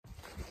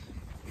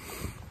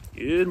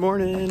Good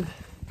morning.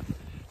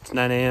 It's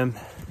 9 a.m.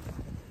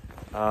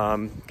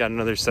 Got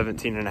another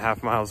 17 and a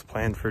half miles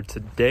planned for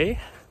today.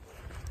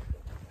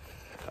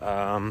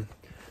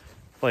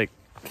 Like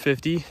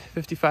 50,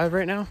 55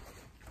 right now.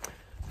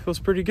 Feels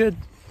pretty good.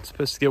 It's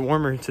supposed to get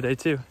warmer today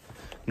too.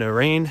 No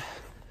rain,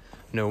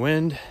 no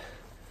wind,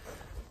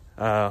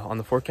 on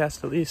the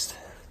forecast at least.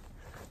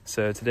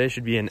 So today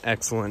should be an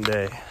excellent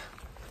day.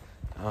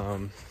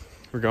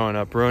 We're going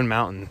up Roan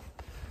Mountain.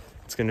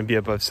 It's going to be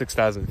above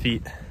 6,000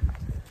 feet.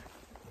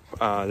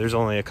 There's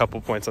only a couple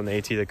points on the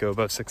AT that go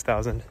above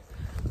 6,000,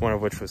 one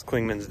of which was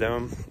Clingman's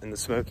Dome in the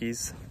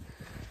Smokies.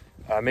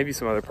 Maybe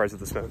some other parts of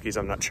the Smokies,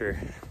 I'm not sure.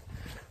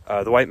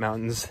 The White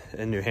Mountains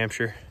in New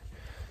Hampshire,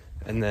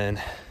 and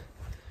then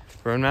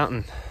Roan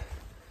Mountain.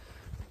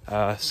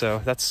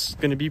 So that's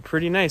going to be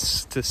pretty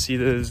nice to see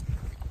those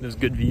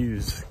good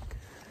views,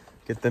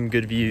 get them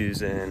good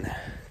views in.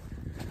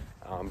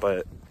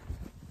 But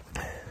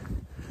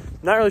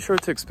not really sure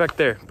what to expect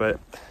there, but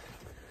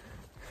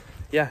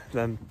yeah,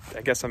 then I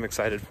guess I'm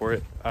excited for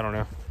it. I don't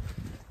know.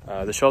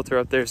 The shelter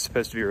up there is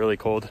supposed to be really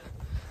cold,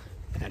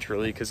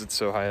 naturally, because it's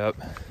so high up.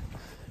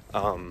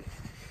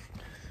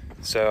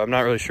 So I'm not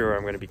really sure where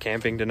I'm going to be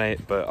camping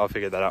tonight, but I'll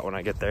figure that out when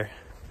I get there.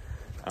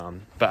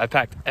 But I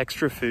packed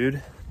extra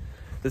food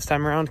this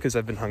time around because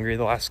I've been hungry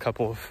the last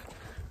couple of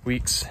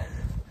weeks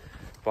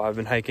while I've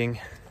been hiking.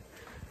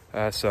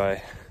 So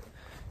I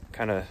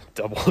kind of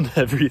doubled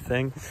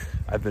everything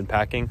I've been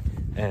packing,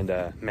 and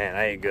man,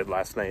 I ate good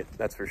last night,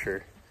 that's for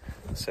sure.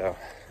 So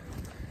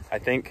I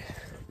think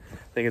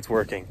it's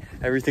working.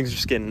 Everything's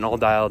just getting all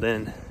dialed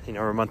in. You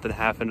know, we're a month and a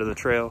half into the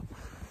trail,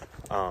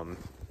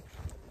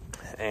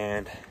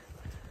 and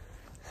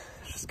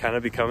it's just kind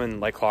of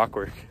becoming like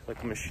clockwork,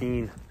 like a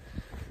machine.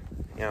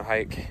 You know,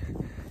 hike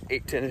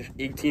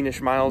 18-ish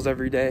miles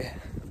every day,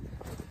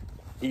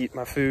 eat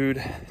my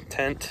food,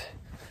 tent,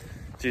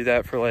 do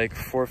that for like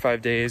 4 or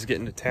 5 days, get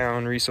into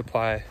town,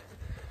 resupply.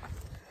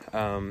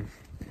 Depending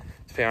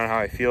on how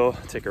I feel,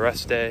 take a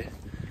rest day,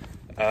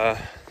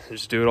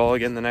 just do it all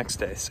again the next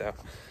day. So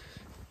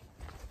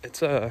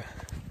it's all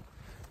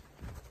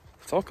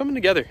coming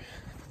together.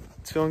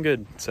 It's feeling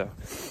good. So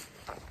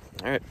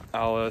all right,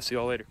 I'll see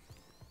y'all later.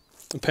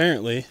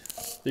 Apparently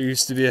there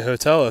used to be a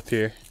hotel up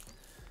here,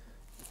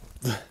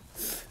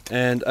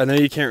 and I know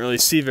you can't really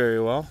see very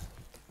well,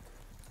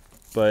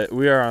 but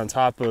we are on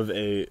top of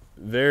a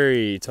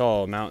very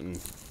tall mountain,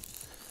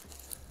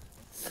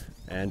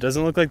 and it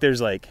doesn't look like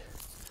there's like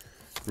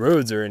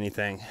roads or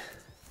anything,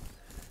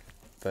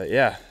 but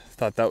yeah,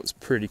 thought that was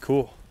pretty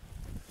cool.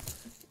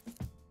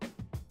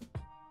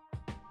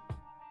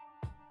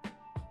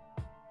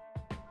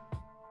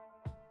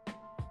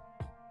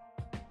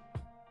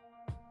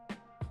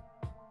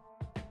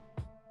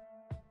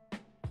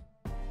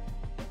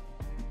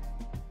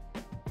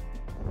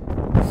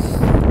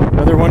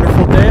 Another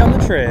wonderful day on the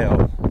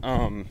trail.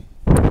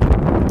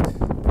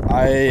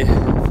 I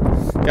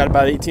got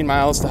about 18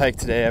 miles to hike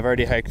today. I've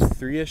already hiked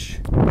 3-ish.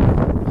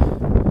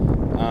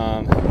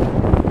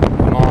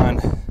 I'm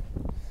on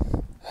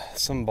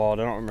some bald,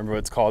 I don't remember what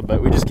it's called,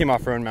 but we just came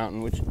off Roan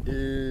Mountain, which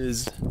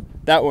is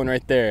that one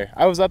right there.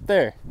 I was up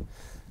there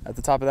at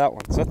the top of that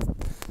one, so that's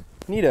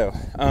neato.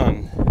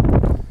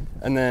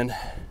 And then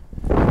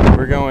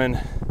we're going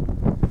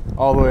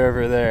all the way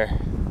over there.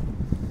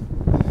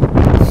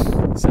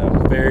 So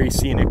very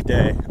scenic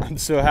day. I'm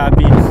so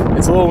happy.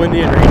 It's a little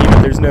windy and rainy,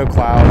 but there's no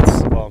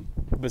clouds. Well,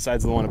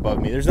 besides the one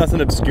above me, there's nothing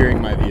obscuring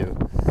my view.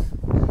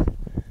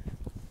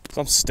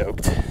 So I'm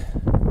stoked.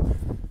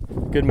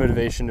 Good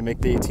motivation to make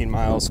the 18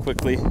 miles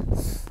quickly.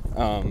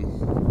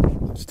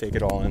 Just take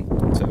it all in.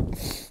 So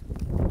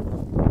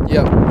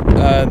yeah,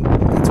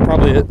 that's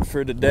probably it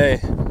for today.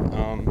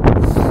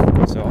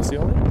 So I'll see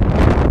y'all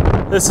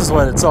later. This is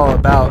what it's all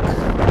about.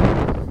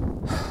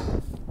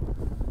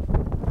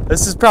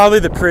 This is probably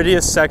the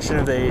prettiest section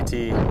of the AT,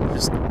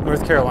 just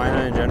North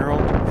Carolina in general.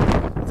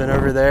 Then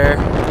over there,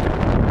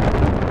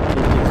 you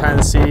can kind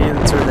of see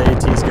that's where the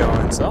AT's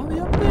going, so I'll be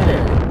up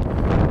there.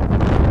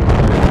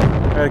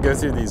 I gotta go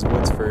through these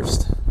woods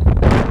first.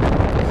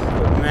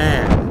 But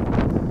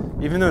man,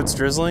 even though it's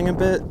drizzling a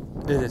bit,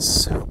 it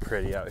is so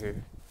pretty out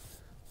here.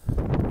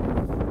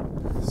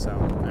 So,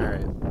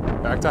 alright,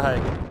 back to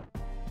hiking.